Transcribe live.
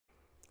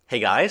Hey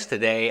guys,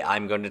 today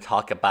I'm going to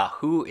talk about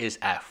who is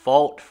at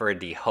fault for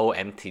the whole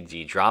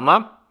MTG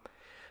drama.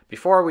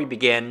 Before we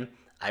begin,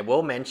 I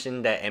will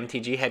mention that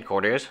MTG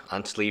headquarters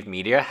on Sleeve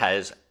Media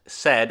has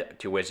said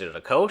to Wizard of the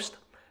Coast,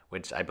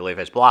 which I believe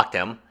has blocked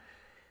him,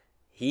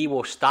 he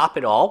will stop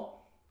it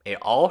all. It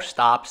all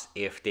stops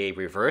if they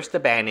reverse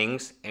the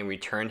bannings and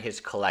return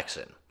his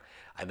collection.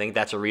 I think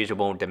that's a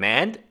reasonable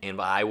demand, and if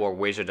I were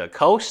Wizard of the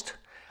Coast,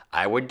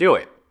 I would do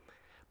it.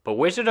 But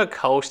Wizard of the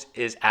Coast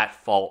is at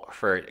fault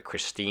for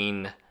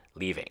Christine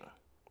leaving.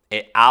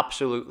 It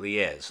absolutely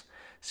is.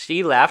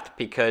 She left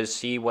because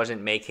she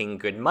wasn't making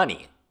good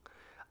money.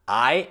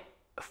 I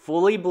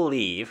fully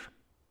believe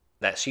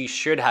that she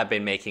should have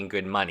been making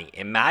good money.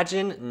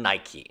 Imagine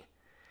Nike.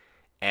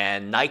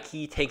 And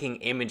Nike taking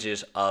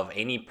images of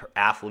any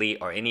athlete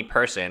or any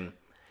person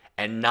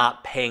and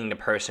not paying the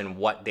person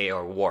what they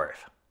are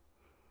worth,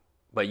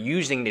 but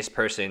using this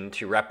person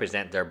to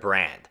represent their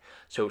brand.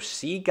 So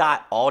she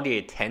got all the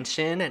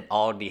attention and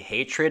all the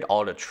hatred,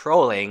 all the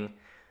trolling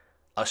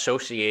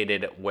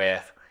associated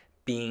with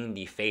being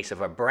the face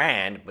of a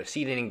brand, but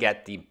she didn't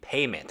get the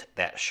payment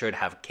that should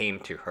have came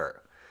to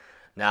her.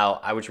 Now,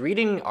 I was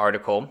reading an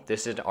article.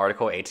 This is an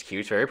article HQ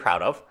is very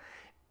proud of,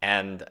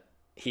 and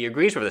he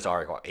agrees with this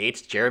article.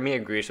 Jeremy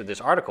agrees with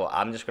this article.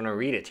 I'm just going to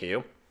read it to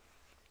you.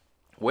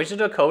 Wizard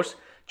of the Coast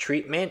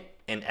treatment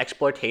and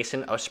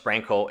exploitation of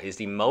Sprankle is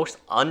the most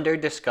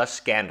under-discussed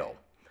scandal.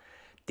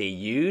 They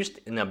used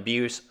and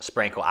abused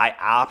Sprankle. I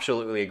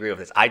absolutely agree with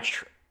this. I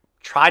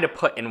try to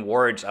put in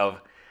words of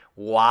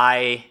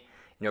why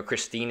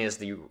Christine is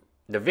the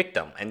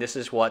victim. And this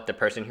is what the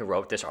person who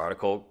wrote this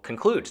article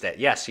concludes, that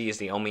yes, she is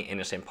the only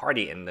innocent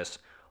party in this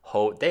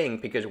whole thing,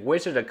 because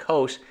Wizard of the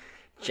Coast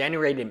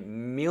generated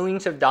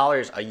millions of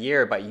dollars a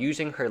year by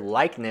using her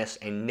likeness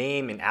and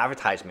name in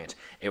advertisements.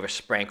 It was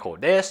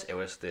Sprankle this, it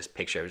was this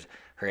picture of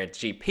her at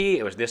GP,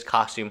 it was this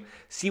costume.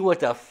 She was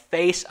the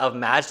face of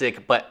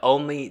Magic, but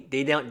only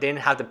they didn't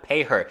have to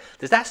pay her.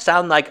 Does that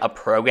sound like a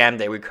program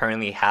that we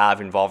currently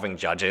have involving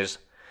judges,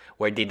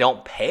 where they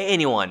don't pay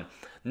anyone?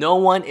 No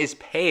one is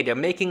paid. They're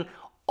making,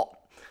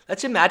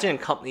 let's imagine a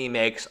company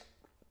makes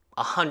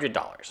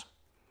 $100.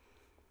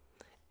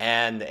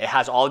 And it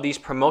has all these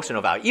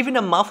promotional value. Even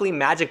the monthly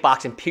Magic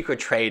Box and Pico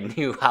Trade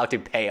knew how to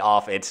pay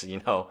off its,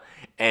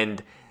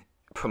 and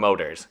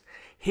promoters.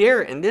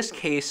 Here, in this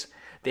case,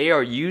 they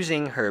are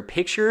using her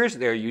pictures,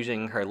 they're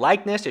using her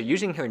likeness, they're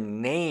using her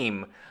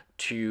name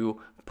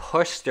to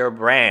push their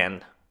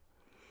brand.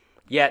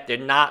 Yet they're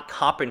not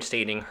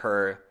compensating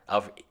her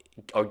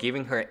or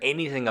giving her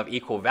anything of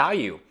equal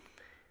value.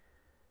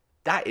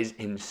 That is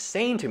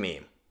insane to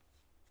me.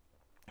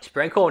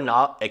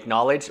 Sprankle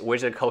acknowledged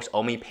Wizard of the Coast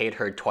only paid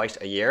her twice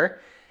a year,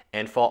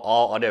 and for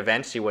all other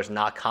events she was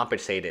not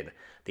compensated.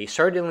 They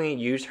certainly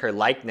used her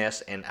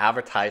likeness and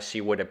advertised she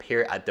would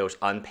appear at those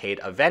unpaid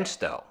events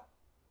though.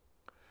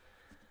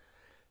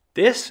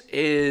 This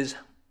is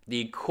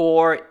the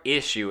core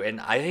issue,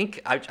 and I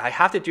think I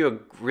have to do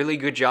a really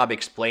good job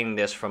explaining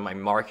this from a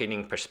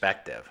marketing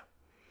perspective.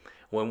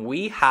 When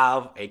we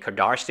have a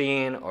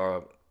Kardashian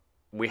or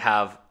we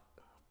have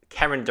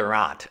Kevin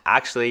Durant,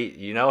 actually,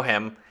 you know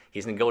him,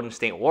 he's in the Golden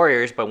State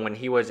Warriors, but when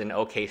he was in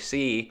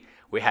OKC,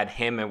 we had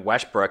him and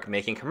Westbrook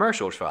making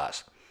commercials for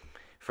us,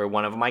 for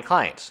one of my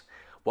clients.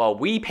 Well,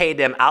 we paid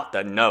them out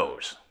the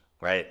nose,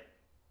 right?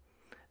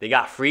 They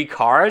got free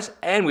cars,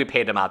 and we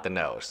paid them out the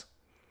nose.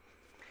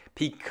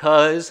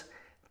 Because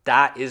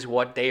that is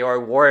what they are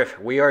worth.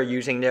 We are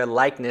using their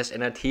likeness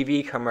in a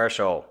TV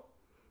commercial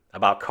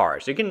about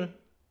cars. You can.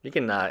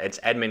 It's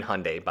Edmund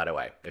Hyundai, by the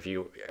way, if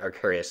you are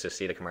curious to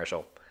see the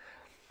commercial.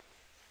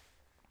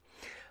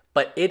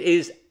 But it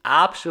is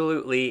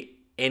absolutely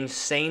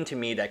insane to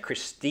me that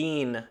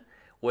Christine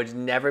was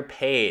never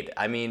paid.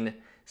 I mean,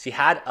 she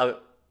had an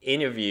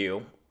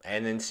interview,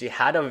 and then she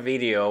had a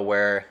video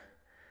where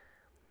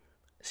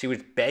she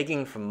was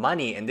begging for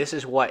money, and this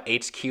is what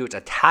HQ is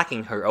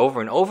attacking her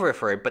over and over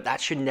for it, but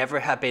that should never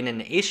have been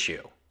an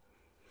issue.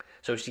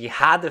 So she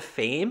had the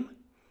fame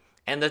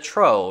and the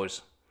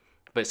trolls,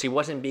 but she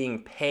wasn't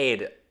being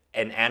paid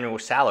an annual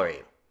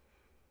salary.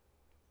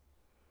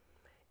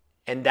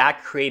 And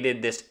that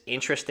created this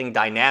interesting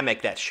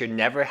dynamic that should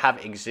never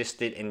have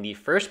existed in the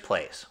first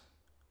place.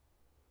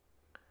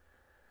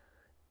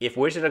 If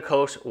Wizard of the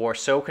Coast were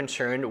so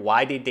concerned,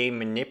 why did they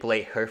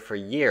manipulate her for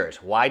years?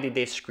 Why did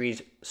they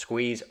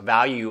squeeze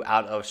value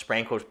out of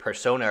Sprankle's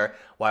persona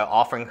while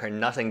offering her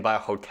nothing but a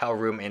hotel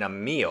room and a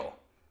meal?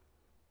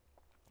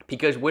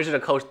 Because Wizard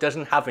of the Coast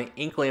doesn't have an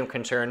inkling of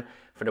concern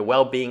for the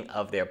well-being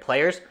of their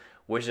players.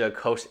 Wizard of the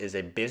Coast is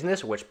a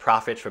business which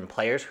profits from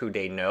players who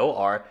they know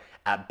are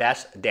at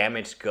best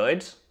damaged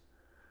goods.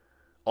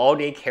 All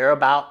they care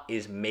about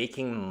is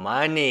making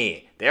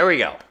money. There we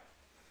go.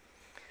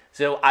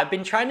 So I've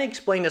been trying to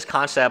explain this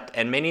concept,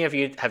 and many of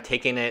you have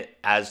taken it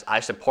as I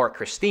support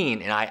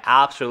Christine, and I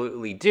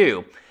absolutely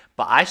do.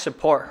 But I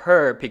support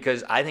her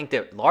because I think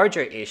the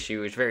larger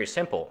issue is very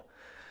simple.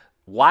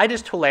 Why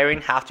does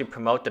Tolarian have to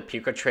promote the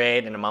Pico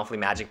Trade and the monthly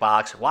Magic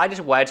Box? Why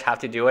does Wedge have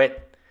to do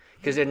it?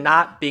 Because they're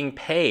not being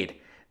paid.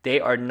 They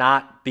are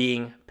not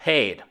being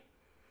paid.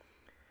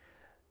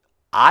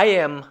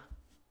 I'm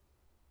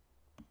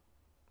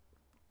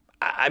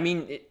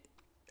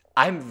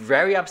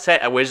very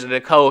upset at Wizard of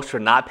the Coast for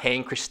not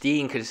paying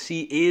Christine because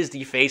she is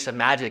the face of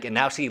Magic and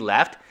now she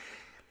left.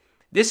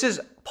 This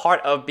is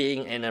part of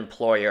being an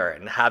employer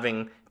and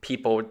having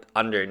people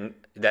under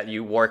that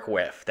you work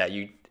with.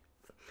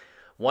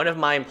 One of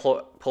my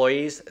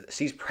employees,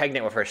 she's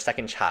pregnant with her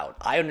second child.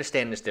 I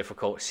understand it's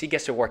difficult. She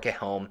gets to work at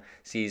home.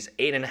 She's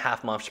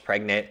 8.5 months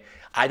pregnant.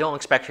 I don't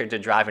expect her to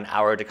drive an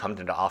hour to come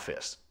to the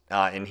office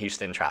in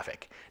Houston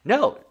traffic.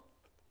 No.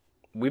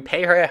 We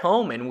pay her at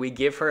home and we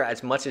give her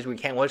as much as we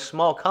can. We're a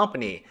small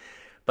company,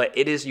 but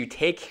it is you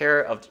take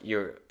care of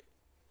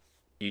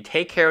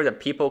the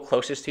people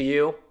closest to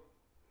you,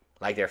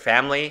 like their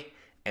family,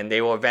 and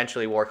they will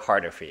eventually work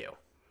harder for you.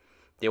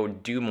 They will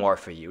do more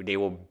for you. They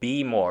will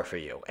be more for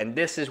you. And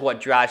this is what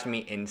drives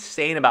me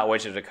insane about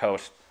Wizards of the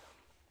Coast.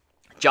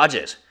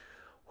 Judges.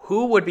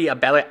 Who would be a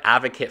better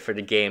advocate for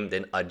the game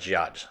than a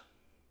judge?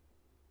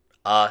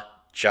 A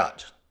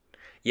judge.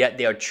 Yet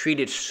they are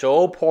treated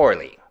so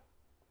poorly.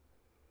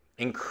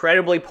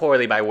 Incredibly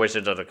poorly by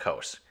Wizards of the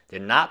Coast. They're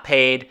not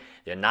paid.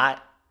 They're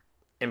not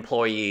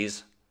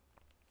employees.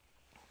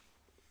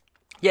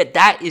 Yet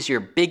that is your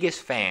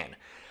biggest fan.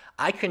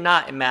 I could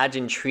not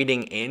imagine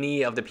treating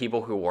any of the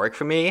people who work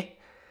for me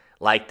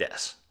like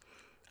this.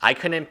 I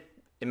couldn't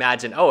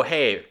imagine, oh,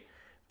 hey,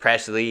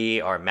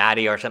 Presley or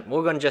Maddie or something.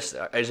 We're going to just,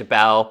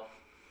 Isabel,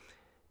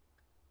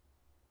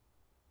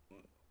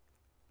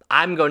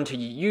 I'm going to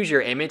use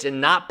your image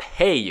and not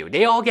pay you.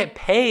 They all get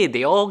paid.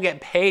 They all get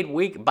paid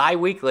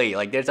bi-weekly.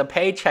 Like, there's a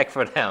paycheck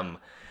for them.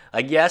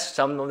 Like, yes,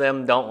 some of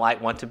them don't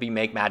want to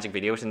make Magic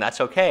videos, and that's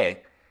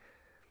okay.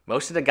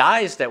 Most of the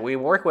guys that we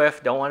work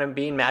with don't want to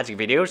be in Magic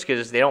videos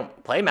because they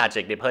don't play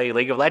Magic. They play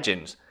League of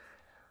Legends.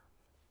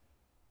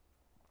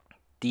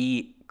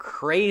 The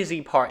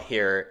crazy part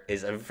here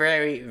is a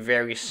very,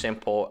 very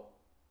simple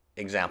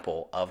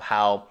example of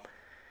how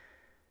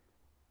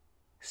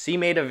she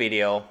made a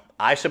video.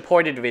 I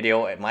supported the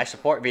video. My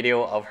support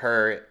video of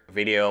her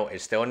video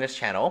is still on this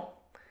channel,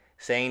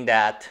 saying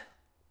that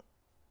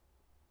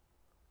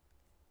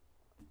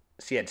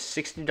she had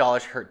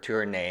 $60 to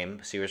her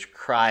name. She was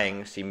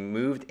crying. She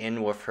moved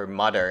in with her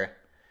mother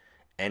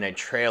in a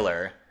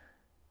trailer.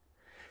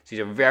 She's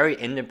a very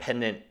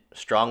independent,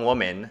 strong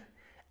woman,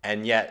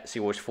 and yet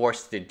she was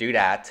forced to do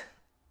that.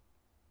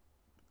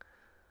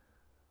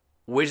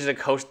 Wizards of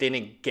the Coast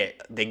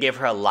they gave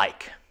her a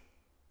like.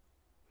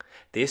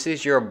 This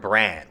is your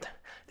brand.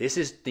 This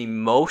is the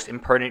most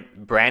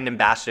important brand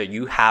ambassador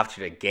you have to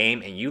the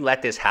game, and you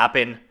let this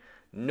happen.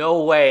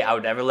 No way I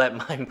would ever let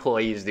my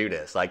employees do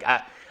this. Like,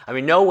 I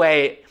mean, no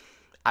way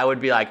I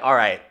would be like, all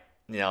right,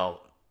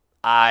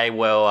 I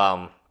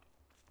will,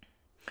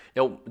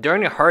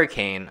 during the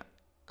hurricane,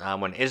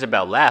 when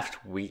Isabel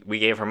left, we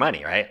gave her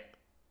money, right,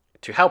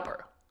 to help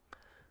her.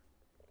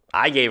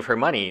 I gave her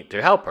money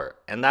to help her,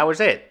 and that was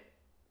it.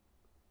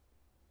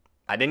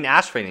 I didn't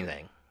ask for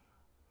anything.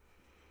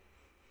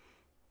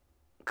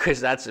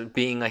 Because that's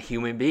being a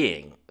human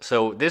being.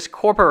 So this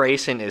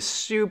corporation is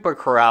super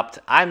corrupt.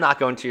 I'm not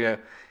going to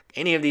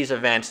any of these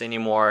events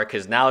anymore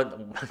because now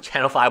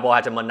Channel Fireball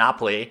has a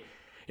monopoly.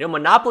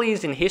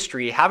 Monopolies in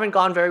history haven't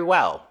gone very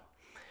well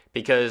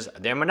because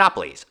they're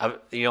monopolies.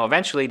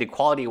 Eventually the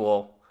quality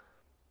will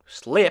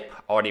slip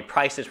or the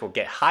prices will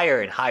get higher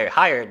and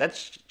higher.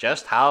 That's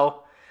just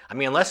how,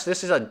 unless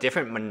this is a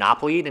different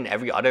monopoly than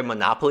every other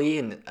monopoly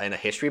in a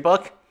history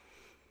book,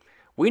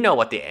 we know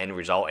what the end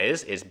result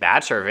is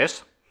bad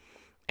service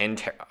and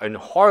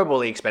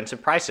horribly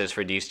expensive prices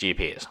for these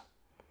GPs.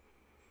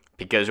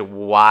 Because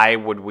why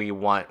would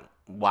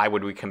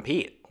we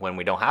compete when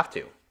we don't have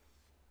to?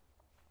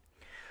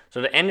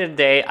 So at the end of the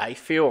day, I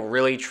feel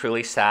really,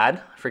 truly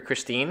sad for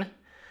Christine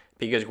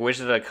because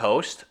Wizards of the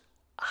Coast,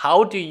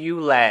 how do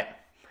you let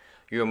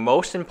your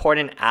most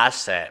important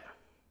asset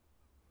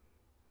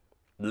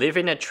live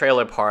in a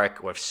trailer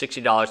park with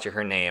 $60 to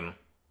her name?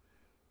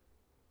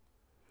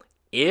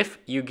 If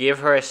you give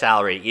her a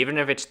salary, even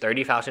if it's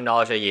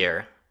 $30,000 a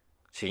year,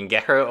 she can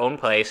get her own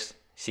place,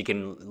 she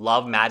can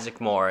love Magic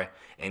more,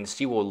 and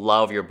she will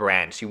love your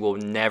brand. She will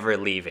never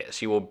leave it.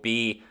 She will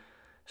be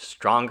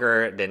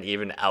stronger than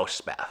even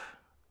Elspeth.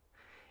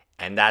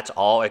 And that's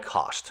all it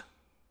cost.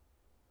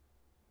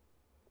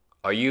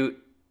 Are you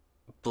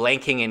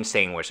blanking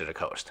insane, Wizard of the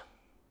Coast?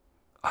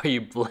 Are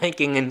you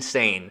blanking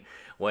insane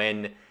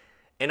when...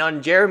 And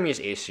on Jeremy's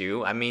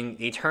issue,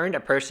 he turned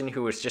a person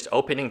who was just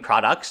opening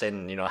products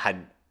and,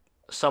 had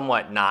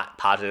somewhat not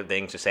positive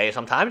things to say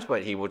sometimes,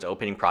 but he was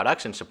opening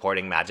products and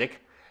supporting Magic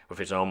with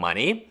his own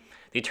money.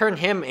 They turned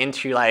him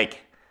into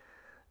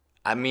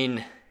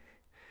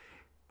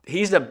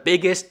he's the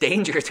biggest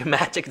danger to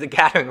Magic the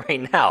Gathering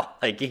right now.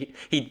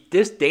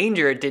 This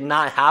danger did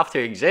not have to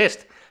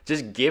exist.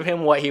 Just give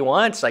him what he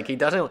wants. I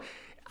don't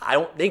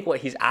think what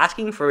he's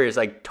asking for is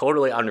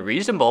totally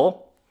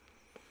unreasonable.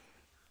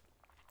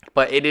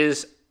 But it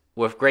is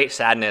with great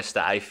sadness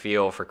that I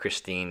feel for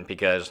Christine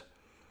because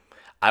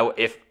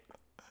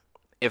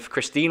if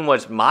Christine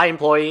was my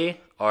employee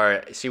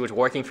or she was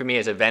working for me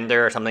as a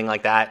vendor or something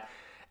like that,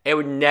 It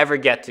would never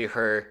get to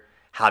her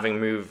having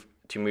moved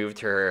to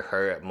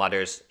her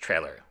mother's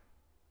trailer.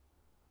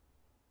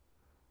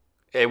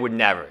 It would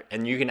never.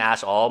 And you can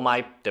ask all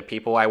the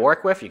people I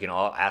work with, you can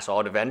ask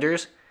all the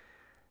vendors.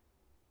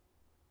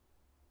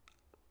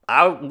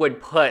 I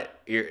would put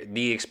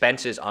the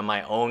expenses on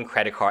my own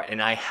credit card,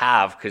 and I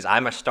have, because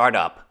I'm a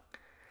startup.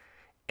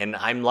 And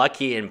I'm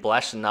lucky and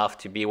blessed enough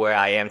to be where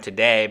I am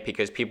today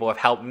because people have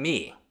helped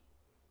me.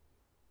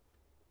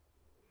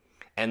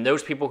 And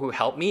those people who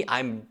helped me,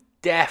 I'm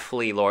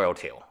definitely loyal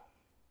to.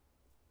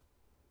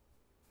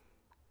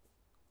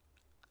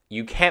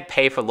 You can't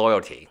pay for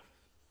loyalty.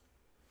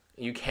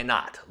 You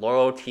cannot.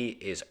 Loyalty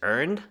is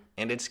earned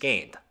and it's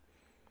gained.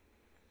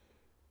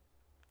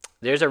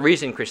 There's a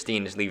reason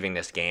Christine is leaving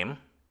this game,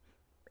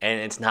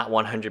 and it's not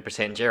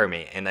 100%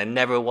 Jeremy, and I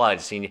never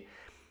was. She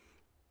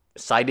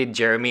cited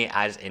Jeremy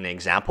as an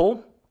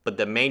example, but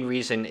the main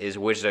reason is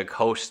Wizard of the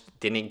Coast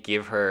didn't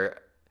give her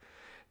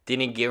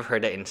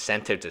the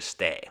incentive to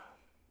stay.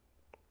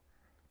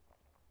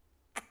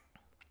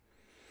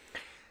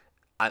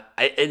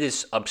 It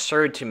is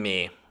absurd to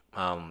me.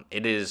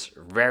 It is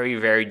very,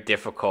 very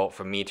difficult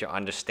for me to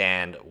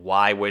understand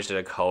why Wizard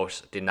of the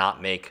Coast did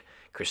not make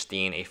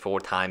Christine a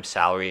full-time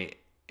salary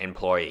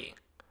employee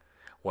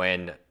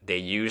when they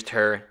used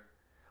her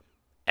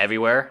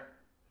everywhere.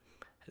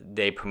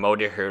 They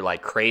promoted her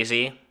like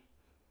crazy.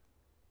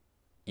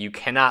 You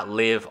cannot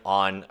live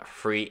on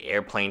free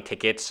airplane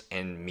tickets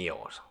and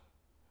meals.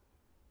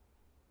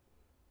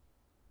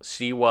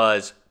 She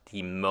was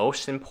the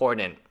most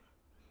important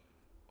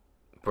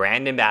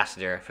brand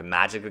ambassador for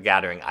Magic the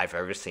Gathering I've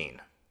ever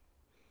seen.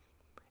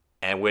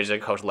 And Wizard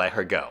of the Coast let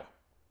her go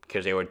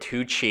because they were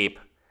too cheap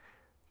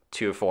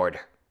to afford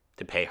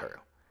to pay her.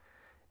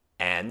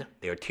 And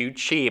they were too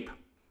cheap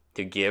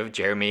to give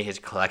Jeremy his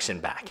collection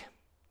back.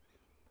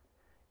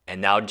 And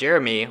now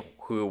Jeremy,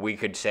 who we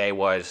could say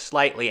was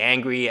slightly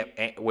angry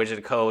at Wizard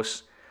of the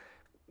Coast,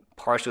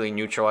 partially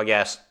neutral, I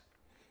guess,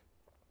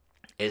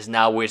 is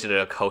now Wizard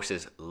of the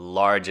Coast's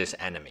largest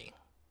enemy.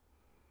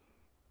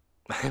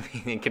 I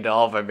mean, it could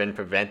all have been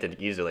prevented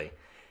easily.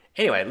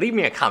 Anyway, leave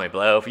me a comment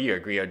below if you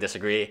agree or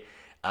disagree.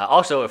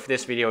 Also, if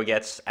this video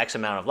gets X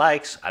amount of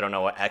likes, I don't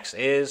know what X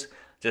is,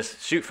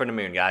 just shoot for the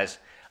moon, guys.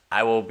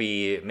 I will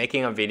be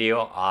making a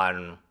video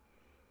on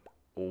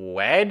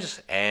Wedge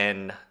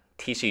and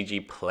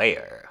TCG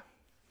Player.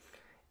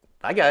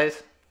 Bye,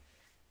 guys.